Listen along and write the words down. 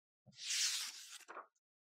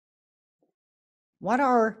What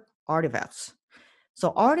are artifacts?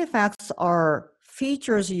 So artifacts are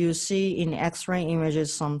features you see in X-ray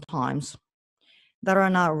images sometimes that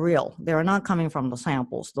are not real. They are not coming from the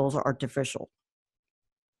samples. Those are artificial.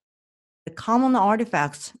 The common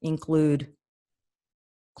artifacts include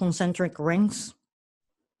concentric rings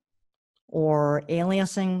or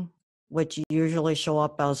aliasing, which usually show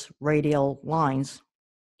up as radial lines,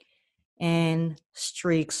 and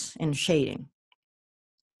streaks and shading.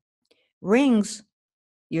 Rings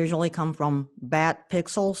usually come from bad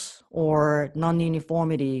pixels or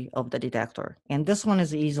non-uniformity of the detector, and this one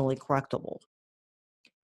is easily correctable.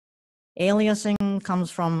 Aliasing comes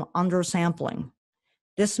from undersampling.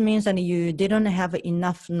 This means that you didn't have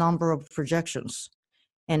enough number of projections.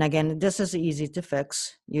 And again, this is easy to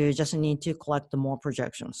fix. You just need to collect more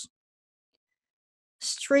projections.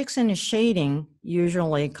 Streaks and shading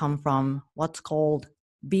usually come from what's called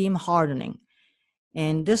beam hardening.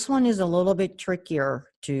 And this one is a little bit trickier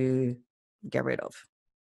to get rid of.